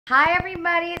Hi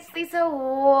everybody, it's Lisa.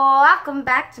 Welcome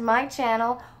back to my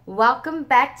channel. Welcome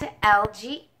back to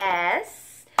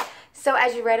LGS. So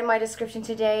as you read in my description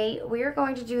today, we are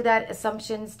going to do that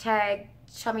assumptions tag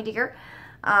chummy digger.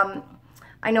 I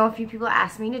know a few people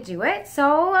asked me to do it,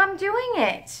 so I'm doing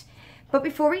it. But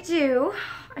before we do,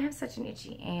 I have such an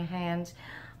itchy hand.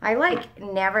 I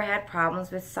never had problems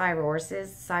with psoriasis.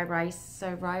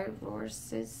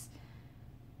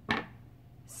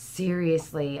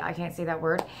 Seriously, I can't say that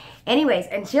word. Anyways,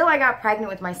 until I got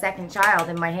pregnant with my second child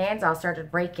and my hands all started to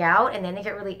break out and then they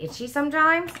get really itchy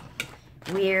sometimes.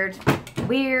 Weird.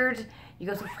 You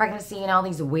go through pregnancy and all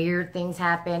these weird things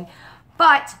happen.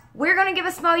 But we're going to give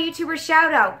a small YouTuber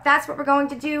shout out. That's what we're going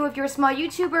to do. If you're a small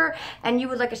YouTuber and you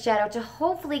would like a shout out to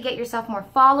hopefully get yourself more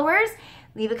followers,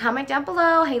 leave a comment down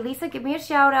below. Hey Lisa, give me a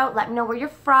shout out. Let me know where you're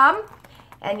from.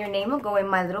 And your name will go in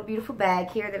my little beautiful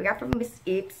bag here that we got from Miss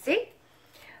Ipsy.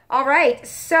 All right,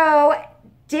 so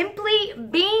Dimply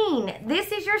Bean,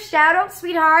 this is your shout out,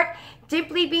 sweetheart.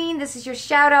 Dimply Bean, this is your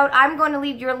shout out. I'm going to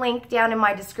leave your link down in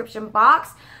my description box.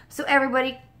 So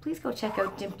everybody, please go check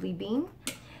out Dimply Bean.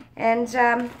 And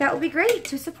that would be great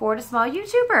to support a small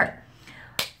YouTuber.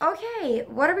 Okay,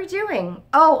 what are we doing?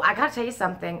 Oh, I got to tell you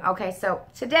something. Okay, so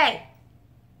today,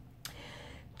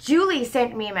 Julie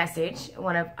sent me a message,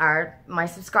 one of my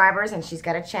subscribers, and she's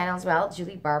got a channel as well,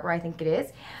 Julie Barber, I think it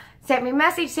is. Sent me a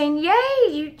message saying,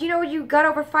 yay, you got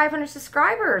over 500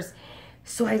 subscribers.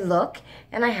 So I look,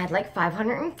 and I had like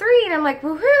 503, and I'm like,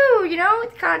 woohoo,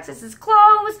 the contest is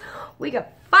closed. We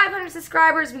got 500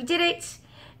 subscribers, we did it.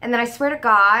 And then I swear to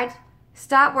God,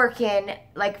 stopped working,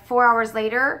 like 4 hours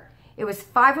later, it was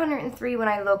 503 when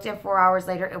I looked, and 4 hours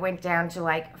later, it went down to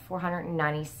like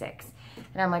 496.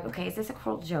 And I'm like, okay, is this a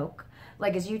cruel joke?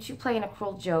 Like, is YouTube playing a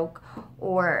cruel joke?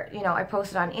 Or, I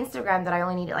posted on Instagram that I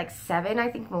only needed like 7,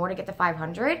 I think, more to get to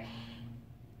 500.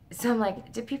 So I'm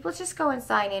like, did people just go and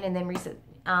sign in and then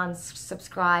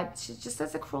subscribe? Just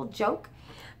as a cruel joke?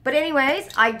 But anyways,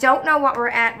 I don't know what we're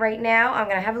at right now. I'm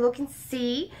going to have a look and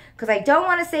see, because I don't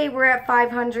want to say we're at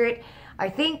 500. I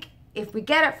think if we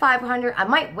get at 500, I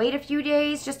might wait a few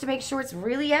days just to make sure it's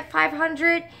really at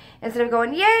 500. Instead of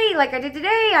going, yay, like I did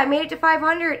today, I made it to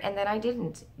 500, and then I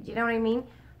didn't. You know what I mean?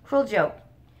 Cruel joke.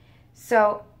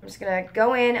 So I'm just going to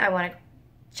go in. I want to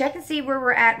check and see where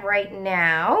we're at right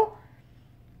now.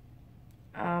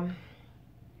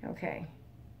 Okay.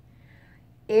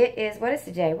 It is, what is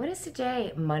today? What is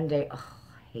today? Monday. Oh,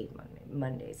 I hate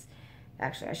Mondays.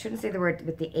 Actually, I shouldn't say the word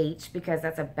with the H because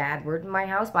that's a bad word in my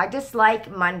house, but I dislike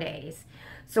Mondays.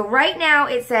 So right now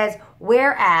it says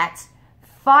we're at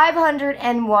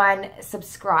 501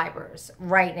 subscribers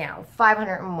right now,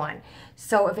 501.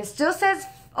 So if it still says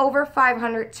over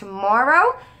 500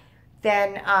 tomorrow,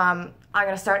 then I'm going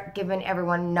to start giving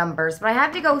everyone numbers. But I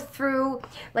have to go through,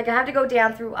 I have to go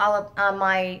down through all of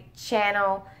my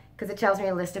channel because it tells me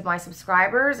a list of my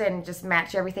subscribers and just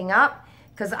match everything up.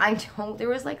 Because there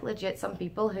was legit some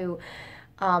people who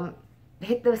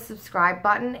hit the subscribe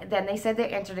button, then they said they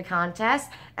entered a contest,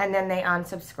 and then they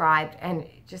unsubscribed, and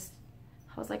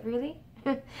I was like, really?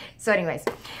 So anyways,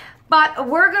 but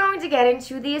we're going to get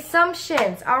into the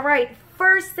assumptions. All right,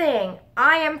 first thing,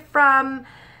 I am from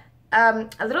a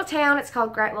little town. It's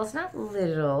called, well, it's not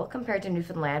little compared to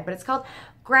Newfoundland, but it's called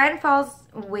Grand Falls,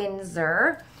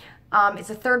 Windsor. It's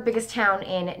the third biggest town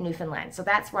in Newfoundland. So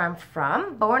that's where I'm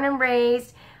from. Born and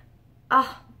raised.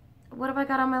 Oh, what have I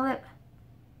got on my lip?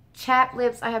 Chapped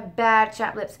lips. I have bad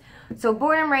chapped lips. So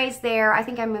born and raised there. I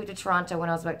think I moved to Toronto when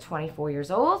I was about 24 years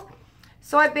old.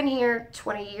 So I've been here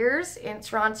 20 years in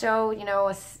Toronto.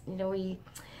 We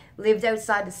lived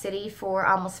outside the city for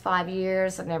almost 5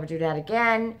 years. I'd never do that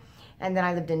again. And then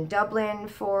I lived in Dublin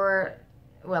for,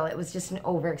 well, it was just an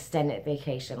overextended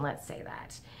vacation. Let's say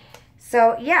that.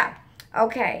 So, yeah,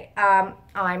 okay,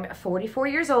 I'm 44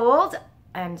 years old,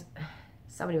 and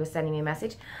somebody was sending me a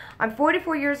message. I'm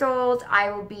 44 years old.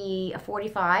 I will be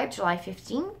 45 July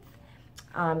 15th.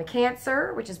 I'm a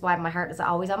Cancer, which is why my heart is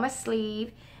always on my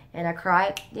sleeve, and I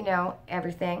cry,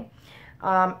 everything.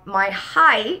 My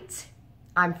height,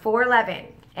 I'm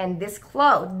 4'11", and this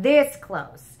close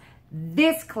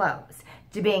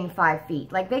to being 5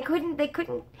 feet. Like, they couldn't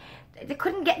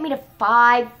get me to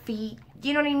 5 feet. Do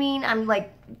you know what I mean? I'm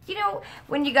like,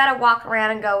 when you got to walk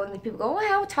around and go, and the people go, oh,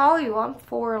 how tall are you? I'm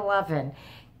 4'11".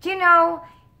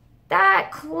 That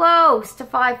close to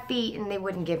 5 feet, and they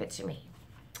wouldn't give it to me.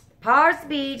 Powers to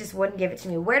be just wouldn't give it to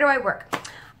me. Where do I work?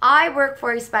 I work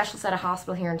for a specialist at a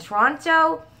hospital here in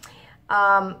Toronto.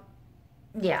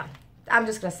 Yeah, I'm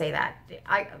just going to say that.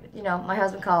 My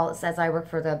husband says I work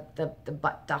for the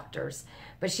butt doctors,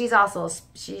 but she also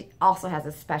has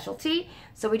a specialty.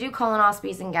 So we do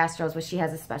colonoscopies and gastros, but she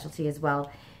has a specialty as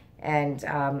well. And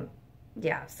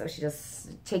yeah, so she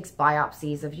just takes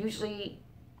biopsies of usually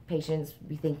patients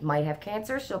we think might have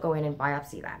cancer. She'll go in and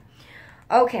biopsy that.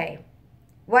 Okay,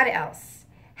 what else?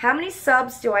 How many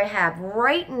subs do I have?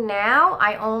 Right now,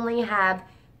 I only have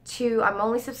 2. I'm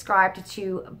only subscribed to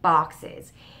 2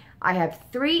 boxes. I have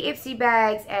 3 Ipsy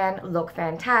bags and look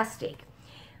fantastic.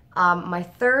 My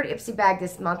 3rd Ipsy bag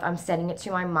this month, I'm sending it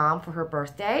to my mom for her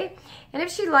birthday. And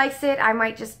if she likes it, I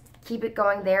might just keep it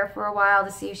going there for a while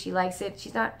to see if she likes it. She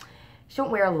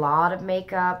don't wear a lot of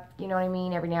makeup, you know what I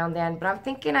mean, every now and then. But I'm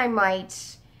thinking I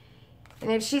might,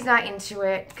 and if she's not into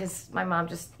it, because my mom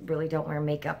just really don't wear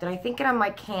makeup, then I'm thinking I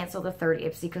might cancel the 3rd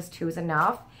Ipsy because 2 is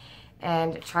enough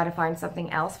and try to find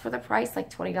something else for the price,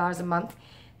 like $20 a month.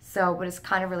 So, but it's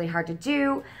kind of really hard to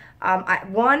do. At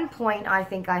one point, I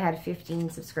think I had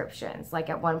 15 subscriptions. Like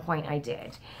at one point I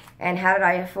did. And how did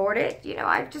I afford it? You know,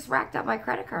 I just racked up my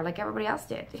credit card like everybody else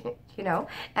did, you know,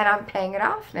 and I'm paying it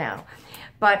off now.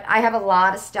 But I have a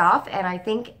lot of stuff, and I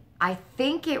think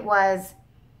it was,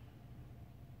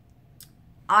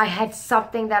 I had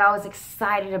something that I was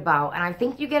excited about. And I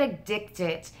think you get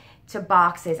addicted to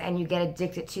boxes and you get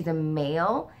addicted to the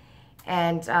mail.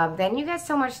 And then you get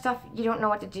so much stuff you don't know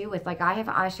what to do with. Like I have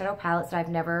eyeshadow palettes that I've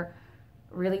never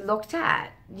really looked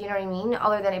at. You know what I mean?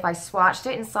 Other than if I swatched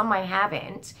it, and some I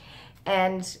haven't.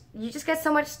 And you just get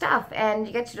so much stuff. And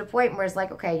you get to the point where it's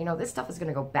like, okay, you know, this stuff is going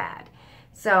to go bad.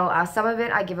 So some of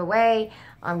it I give away.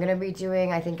 I'm going to be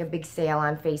doing, I think, a big sale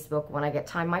on Facebook when I get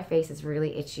time. My face is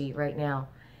really itchy right now.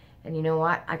 And you know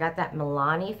what? I got that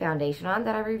Milani foundation on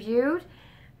that I reviewed.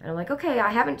 And I'm like, okay, I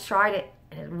haven't tried it.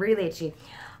 It's really itchy.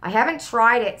 I haven't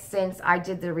tried it since I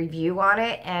did the review on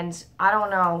it, and I don't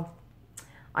know.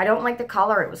 I don't like the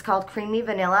color. It was called Creamy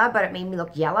Vanilla, but it made me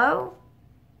look yellow,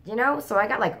 you know? So I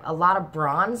got like a lot of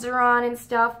bronzer on and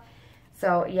stuff.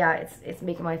 So yeah, it's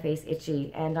making my face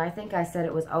itchy, and I think I said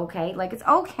it was okay. Like, it's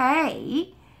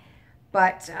okay,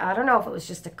 but I don't know if it was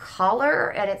just a color,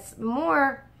 and it's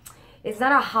not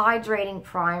a hydrating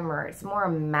primer. It's more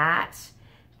a matte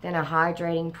than a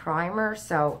hydrating primer,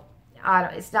 so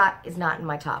it's not in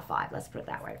my top 5, let's put it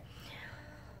that way.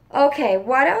 Okay,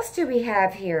 what else do we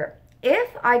have here?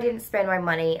 If I didn't spend my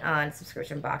money on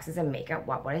subscription boxes and makeup,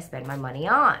 what would I spend my money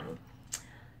on?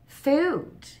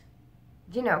 Food.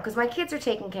 You know, because my kids are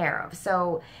taken care of,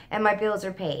 so, and my bills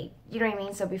are paid. You know what I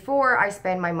mean? So before I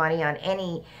spend my money on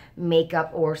any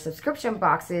makeup or subscription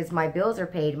boxes, my bills are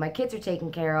paid, my kids are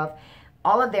taken care of,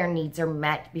 all of their needs are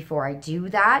met before I do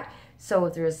that. So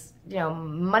if there's, you know,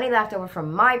 money left over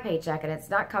from my paycheck and it's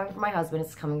not coming from my husband,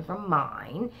 it's coming from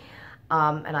mine,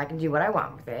 and I can do what I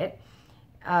want with it.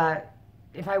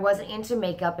 If I wasn't into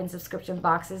makeup and subscription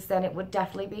boxes, then it would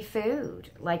definitely be food.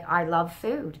 Like, I love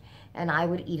food, and I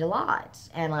would eat a lot,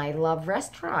 and I love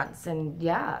restaurants, and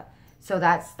yeah. So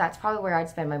that's probably where I'd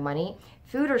spend my money.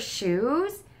 Food or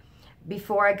shoes.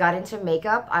 Before I got into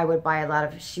makeup, I would buy a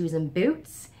lot of shoes and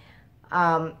boots,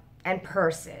 and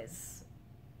purses.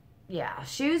 Yeah,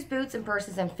 shoes, boots, and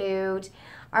purses, and food.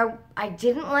 I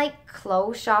didn't like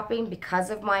clothes shopping because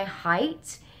of my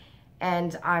height,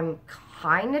 and I'm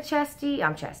kind of chesty.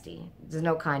 I'm chesty. There's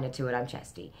no kind of to it. I'm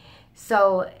chesty.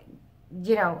 So,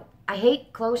 you know, I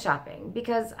hate clothes shopping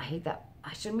because I hate that.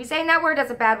 I shouldn't be saying that word.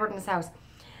 That's a bad word in this house.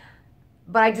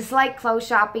 But I dislike clothes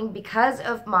shopping because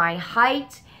of my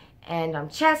height, and I'm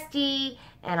chesty,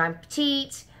 and I'm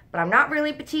petite, but I'm not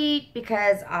really petite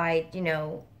because I, you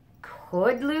know,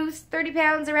 could lose 30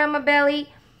 pounds around my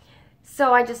belly.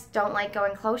 So I just don't like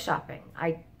going clothes shopping.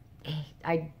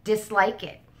 I dislike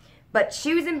it. But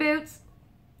shoes and boots,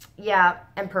 yeah,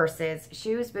 and purses.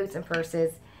 Shoes, boots, and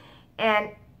purses.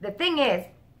 And the thing is,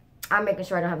 I'm making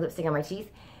sure I don't have lipstick on my teeth.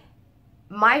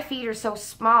 My feet are so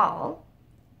small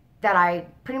that I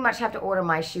pretty much have to order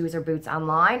my shoes or boots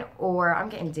online, or I'm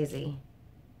getting dizzy.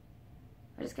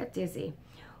 I just got dizzy.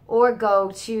 Or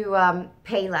go to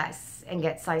Payless and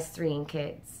get size 3 in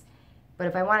kids. But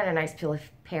if I wanted a nice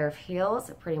pair of heels,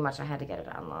 pretty much I had to get it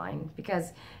online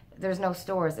because there's no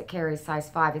stores that carry size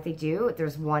 5. If they do,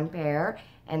 there's one pair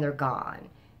and they're gone,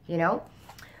 you know?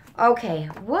 Okay,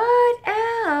 what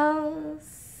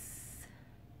else?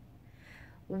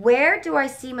 Where do I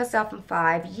see myself in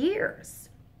 5 years?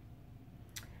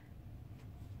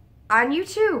 On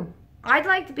YouTube. I'd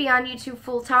like to be on YouTube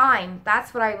full time.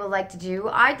 That's what I would like to do.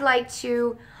 I'd like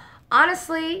to,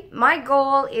 honestly, my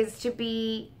goal is to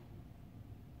be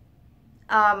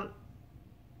a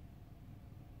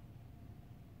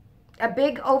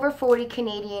big over 40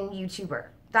 Canadian YouTuber.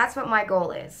 that's what my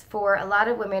goal is for a lot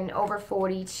of women over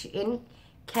 40 in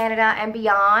Canada and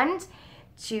beyond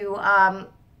to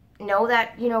know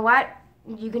that, you know what,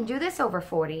 you can do this over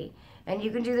 40 and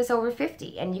you can do this over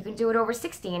 50 and you can do it over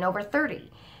 60 and over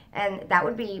 30. And that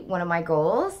would be one of my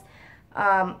goals.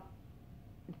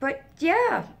 But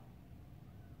yeah,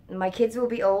 my kids will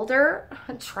be older,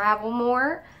 travel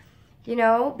more, you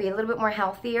know, be a little bit more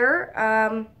healthier.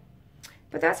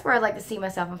 But that's where I'd like to see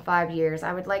myself in 5 years.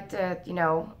 I would like to, you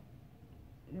know,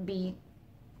 be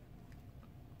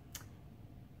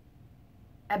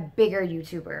a bigger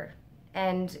YouTuber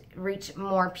and reach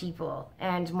more people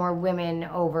and more women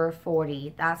over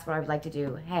 40. That's what I would like to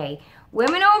do. Hey,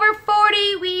 women over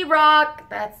 40, we rock.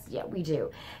 That's, yeah, we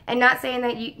do. And not saying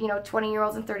that, you know,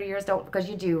 20-year-olds and 30-years don't, because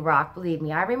you do rock, believe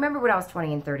me. I remember when I was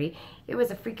 20 and 30, it was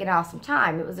a freaking awesome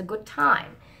time. It was a good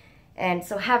time. And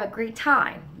so have a great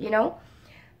time, you know.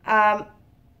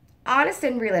 Honest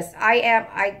and realist.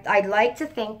 I like to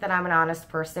think that I'm an honest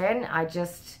person. I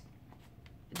just,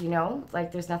 you know,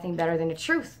 like there's nothing better than the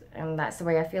truth. And that's the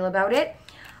way I feel about it.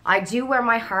 I do wear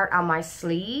my heart on my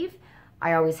sleeve.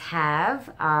 I always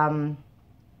have.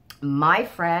 My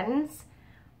friends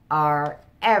are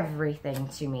everything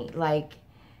to me. Like,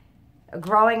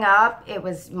 growing up, it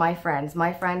was my friends.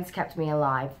 My friends kept me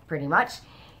alive, pretty much.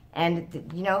 And,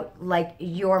 you know, like,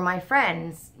 you're my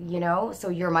friends, you know, so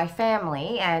you're my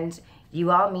family, and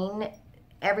you all mean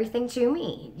everything to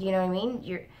me, you know what I mean?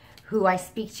 You're who I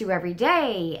speak to every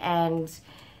day and,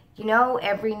 you know,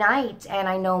 every night, and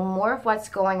I know more of what's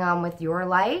going on with your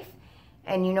life,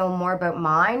 and you know more about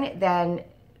mine than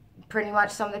pretty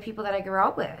much some of the people that I grew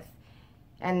up with,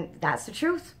 and that's the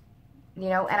truth, you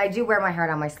know, and I do wear my heart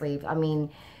on my sleeve. I mean,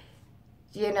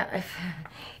 you know, if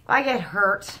I get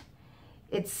hurt,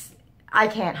 I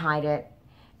can't hide it.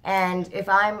 And if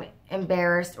I'm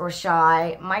embarrassed or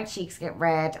shy, my cheeks get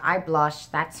red. I blush.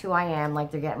 That's who I am.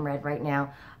 Like, they're getting red right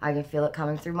now. I can feel it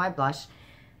coming through my blush.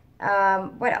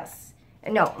 What else?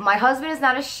 No, my husband is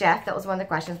not a chef. That was one of the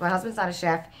questions. My husband's not a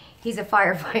chef. He's a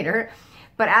firefighter.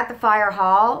 But at the fire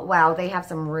hall, wow, they have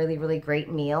some really, really great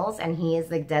meals. And he is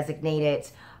the designated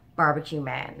barbecue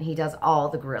man. He does all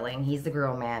the grilling. He's the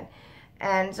grill man.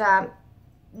 And,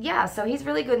 yeah, so he's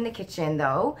really good in the kitchen,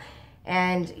 though.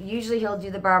 And usually he'll do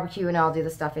the barbecue and I'll do the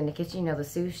stuff in the kitchen. You know, the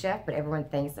sous chef, but everyone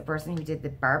thinks the person who did the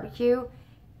barbecue,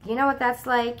 you know what that's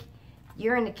like?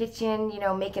 You're in the kitchen, you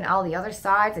know, making all the other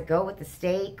sides that go with the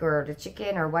steak or the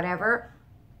chicken or whatever.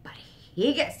 But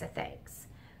he gets the thanks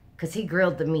because he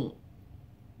grilled the meat.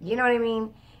 You know what I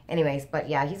mean? Anyways, but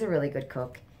yeah, he's a really good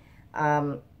cook.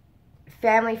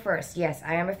 Family first. Yes,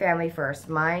 I am a family first.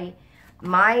 My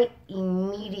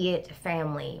immediate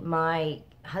family, my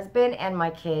husband and my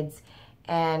kids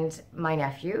and my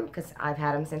nephew, because I've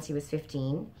had him since he was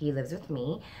 15. He lives with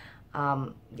me.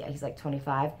 Yeah, he's like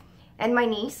 25. And my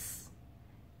niece,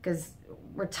 because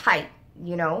we're tight,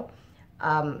 you know.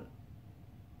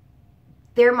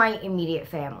 They're my immediate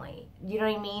family. You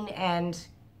know what I mean? And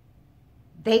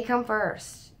they come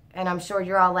first. And I'm sure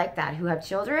you're all like that who have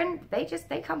children.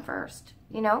 They come first,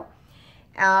 you know.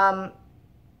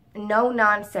 No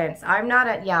nonsense. I'm not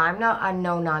a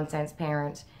no nonsense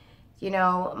parent. You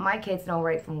know, my kids know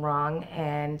right from wrong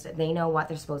and they know what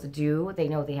they're supposed to do. They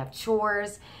know they have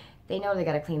chores. They know they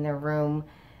got to clean their room.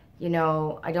 You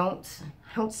know, I don't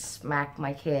smack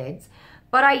my kids,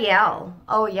 but I yell.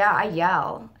 Oh yeah, I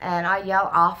yell, and I yell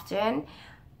often.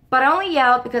 But I only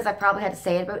yell because I probably had to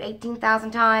say it about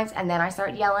 18,000 times, and then I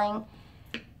start yelling.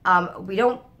 We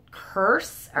don't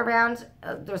curse around.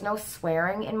 There's no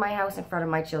swearing in my house in front of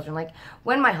my children. Like,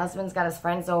 when my husband's got his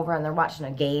friends over and they're watching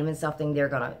a game and something, they're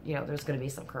gonna, you know, there's gonna be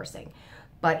some cursing.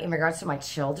 But in regards to my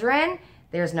children,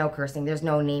 there's no cursing. There's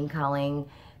no name calling.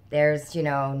 There's, you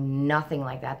know, nothing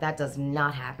like that. That does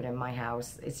not happen in my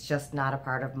house. It's just not a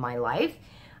part of my life.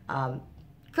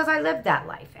 Because I lived that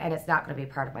life, and it's not going to be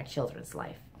part of my children's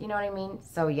life. You know what I mean?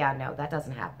 So yeah, no, that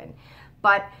doesn't happen.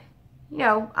 But, you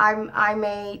know, I'm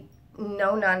a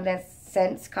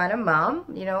no-nonsense kind of mom.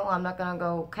 You know, I'm not going to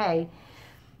go, okay,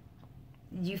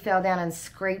 you fell down and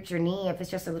scraped your knee. If it's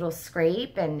just a little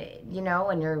scrape and, you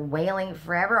know, and you're wailing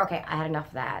forever, okay, I had enough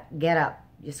of that. Get up.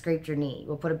 You scraped your knee.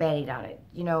 We'll put a Band-Aid on it,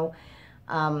 you know.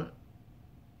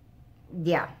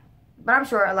 Yeah. But I'm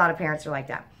sure a lot of parents are like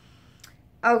that.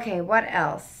 Okay, what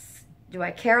else? Do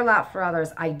I care a lot for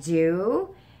others? I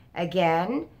do.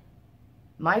 Again,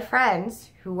 my friends,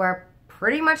 who are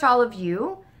pretty much all of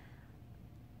you,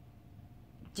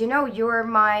 do you know you're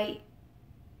my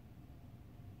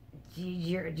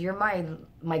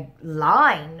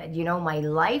line, you know, my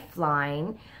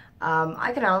lifeline.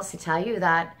 I can honestly tell you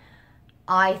that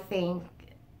I think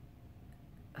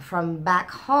from back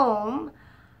home,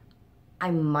 I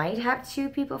might have 2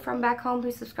 people from back home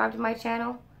who subscribe to my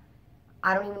channel.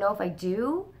 I don't even know if I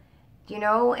do, you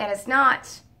know, and it's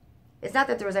not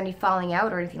that there was any falling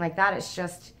out or anything like that. It's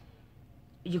just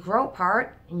you grow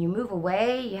apart and you move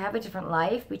away. You have a different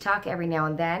life. We talk every now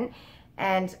and then.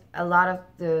 And a lot of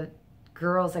the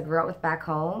girls I grew up with back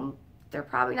home, they're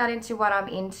probably not into what I'm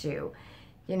into,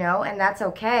 you know, and that's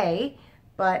okay.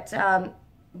 But,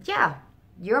 yeah,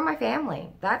 you're my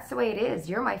family. That's the way it is.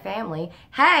 You're my family.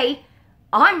 Hey,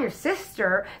 I'm your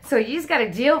sister, so you just got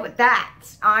to deal with that.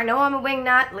 I know I'm a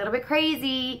wingnut, a little bit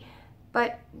crazy,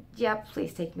 but yeah,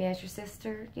 please take me as your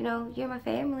sister. You know, you're my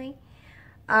family.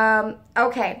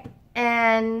 Okay,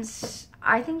 and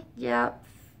I think, yeah,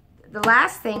 the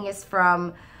last thing is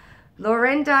from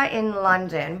Lorinda in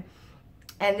London,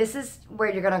 and this is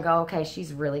where you're going to go, okay,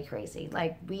 she's really crazy.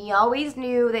 Like, we always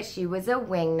knew that she was a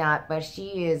wingnut, but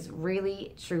she is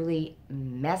really, truly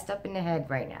messed up in the head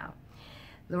right now.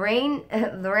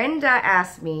 Lorinda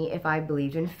asked me if I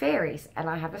believed in fairies, and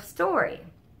I have a story.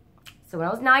 So when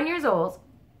I was 9 years old,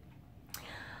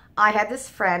 I had this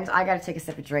friend. I got to take a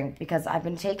sip of drink because I've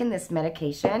been taking this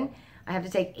medication. I have to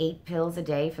take 8 pills a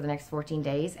day for the next 14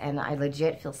 days, and I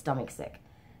legit feel stomach sick.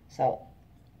 So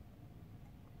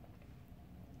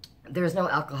there's no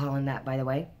alcohol in that, by the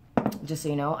way. Just so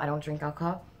you know, I don't drink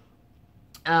alcohol.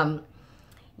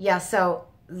 Yeah, so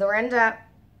Lorinda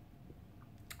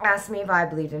asked me if I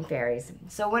believed in fairies.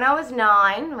 So when I was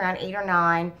 9, around 8 or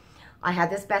 9, I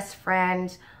had this best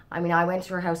friend. I mean, I went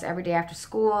to her house every day after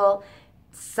school.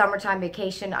 Summertime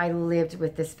vacation, I lived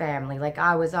with this family. Like,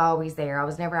 I was always there. I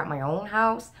was never at my own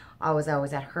house. I was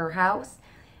always at her house.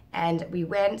 And we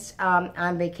went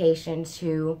on vacation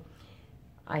to,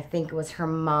 I think it was her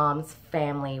mom's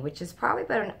family, which is probably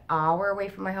about an hour away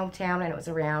from my hometown, and it was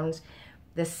around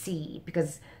the sea,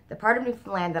 because the part of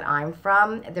Newfoundland that I'm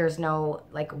from, there's no,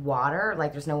 like, water,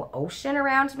 like, there's no ocean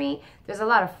around me. There's a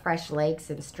lot of fresh lakes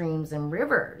and streams and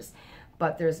rivers,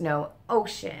 but there's no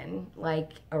ocean,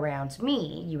 like, around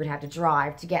me. You would have to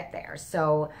drive to get there.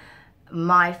 So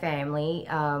my family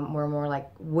were more like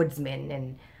woodsmen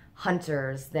and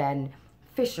hunters than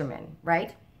fishermen,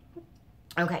 right?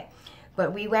 Okay,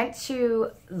 but we went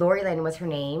to, Lori Lynn was her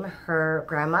name, her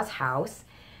grandma's house,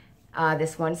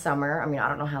 this one summer. I mean, I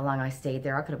don't know how long I stayed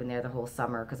there. I could have been there the whole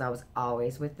summer because I was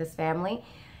always with this family.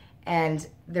 And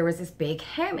there was this big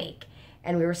hammock,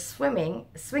 and we were swinging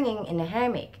in the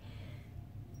hammock.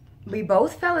 We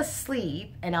both fell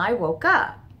asleep, and I woke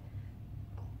up.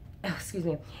 Oh, excuse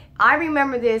me. I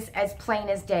remember this as plain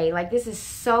as day. Like, this is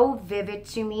so vivid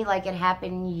to me, like it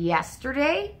happened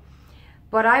yesterday.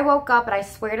 But I woke up, and I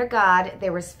swear to God,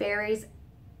 there was fairies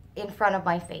in front of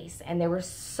my face, and they were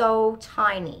so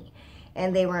tiny,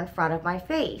 and they were in front of my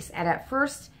face. And at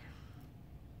first,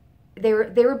 they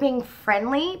were being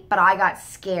friendly, but I got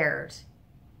scared.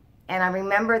 And I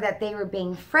remember that they were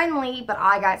being friendly, but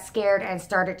I got scared and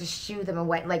started to shoo them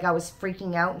away. Like, I was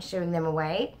freaking out and shooing them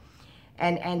away.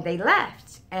 And they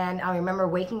left. And I remember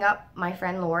waking up my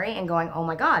friend Lori and going, oh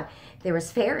my God, there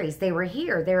was fairies. They were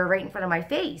here. They were right in front of my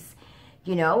face,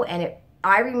 you know? And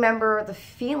I remember the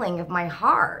feeling of my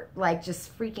heart, like,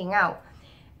 just freaking out.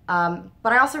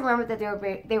 But I also remember that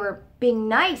they were being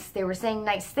nice. They were saying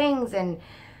nice things. And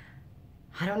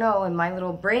I don't know, in my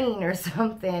little brain or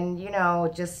something, you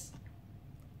know, just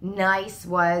nice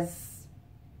was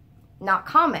not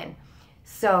common.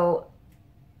 So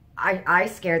I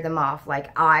scared them off.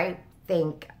 Like, I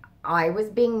think I was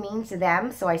being mean to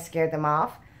them, so I scared them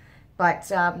off.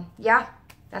 But yeah,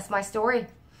 that's my story.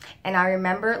 And I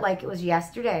remember it like it was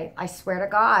yesterday. I swear to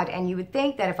God. And you would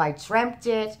think that if I dreamt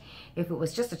it, if it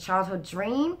was just a childhood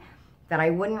dream, that I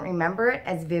wouldn't remember it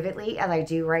as vividly as I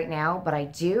do right now. But I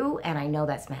do, and I know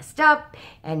that's messed up.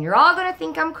 And you're all going to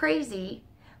think I'm crazy.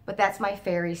 But that's my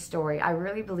fairy story. I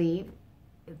really believe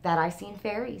that I've seen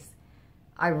fairies.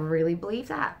 I really believe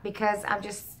that. Because I'm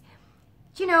just,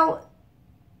 you know,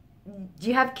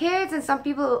 you have kids, and some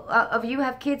people of you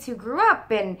have kids who grew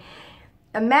up and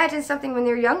imagine something when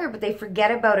they're younger, but they forget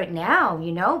about it now,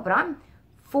 you know. But I'm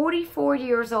 44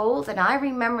 years old, and I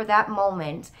remember that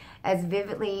moment as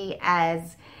vividly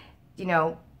as, you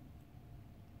know,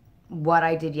 what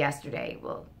I did yesterday.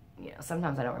 Well, you know,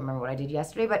 sometimes I don't remember what I did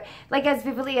yesterday, but like as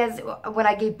vividly as when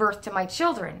I gave birth to my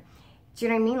children. Do you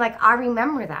know what I mean? Like, I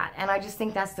remember that, and I just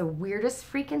think that's the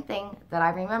weirdest freaking thing that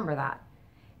I remember that,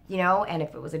 you know. And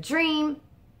if it was a dream,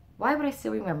 why would I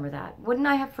still remember that? Wouldn't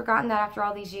I have forgotten that after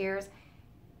all these years?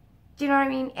 Do you know what I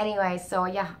mean? Anyway, so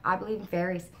yeah, I believe in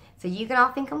fairies. So you can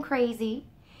all think I'm crazy,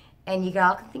 and you can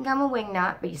all think I'm a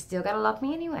wingnut, but you still gotta love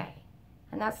me anyway.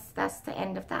 And that's the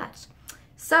end of that.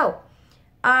 So,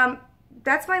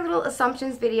 that's my little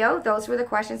assumptions video. Those were the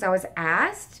questions I was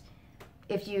asked.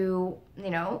 If you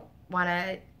know, want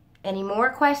to any more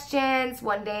questions,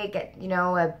 one day get, you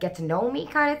know, a get to know me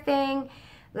kind of thing,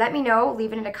 let me know.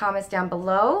 Leave it in the comments down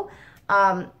below.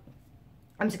 I'm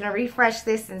just going to refresh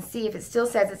this and see if it still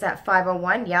says it's at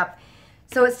 5:01. Yep.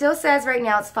 So it still says right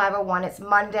now it's 5:01. It's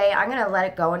Monday. I'm going to let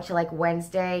it go until like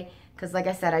Wednesday because, like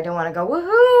I said, I don't want to go,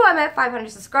 woohoo, I'm at 500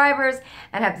 subscribers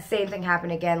and have the same thing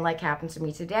happen again like happened to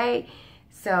me today.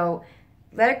 So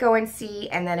let it go and see.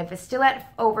 And then if it's still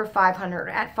at over 500,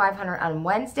 at 500 on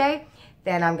Wednesday,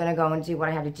 then I'm going to go and do what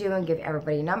I have to do and give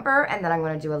everybody a number. And then I'm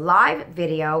going to do a live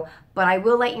video. But I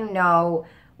will let you know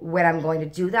when I'm going to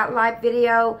do that live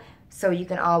video so you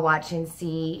can all watch and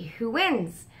see who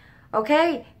wins.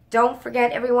 Okay? Don't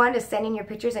forget, everyone, to send in your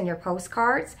pictures and your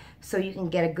postcards so you can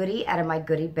get a goodie out of my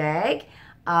goodie bag.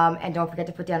 And don't forget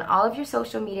to put down all of your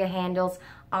social media handles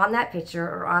on that picture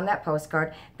or on that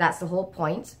postcard. That's the whole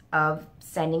point of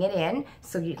sending it in,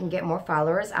 so you can get more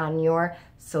followers on your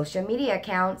social media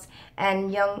accounts.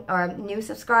 And young or new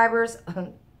subscribers,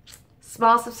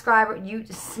 small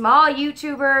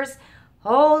YouTubers,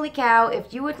 holy cow,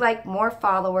 if you would like more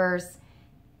followers,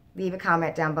 leave a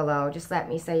comment down below. Just let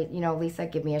me say, you know, Lisa,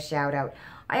 give me a shout out.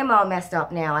 I am all messed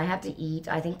up now. I have to eat.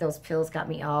 I think those pills got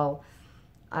me all,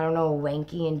 I don't know,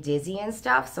 wanky and dizzy and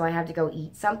stuff, so I have to go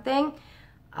eat something.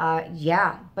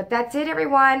 Yeah, but that's it,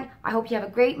 everyone. I hope you have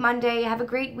a great Monday. Have a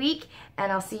great week,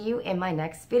 and I'll see you in my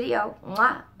next video.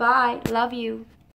 Mwah. Bye. Love you.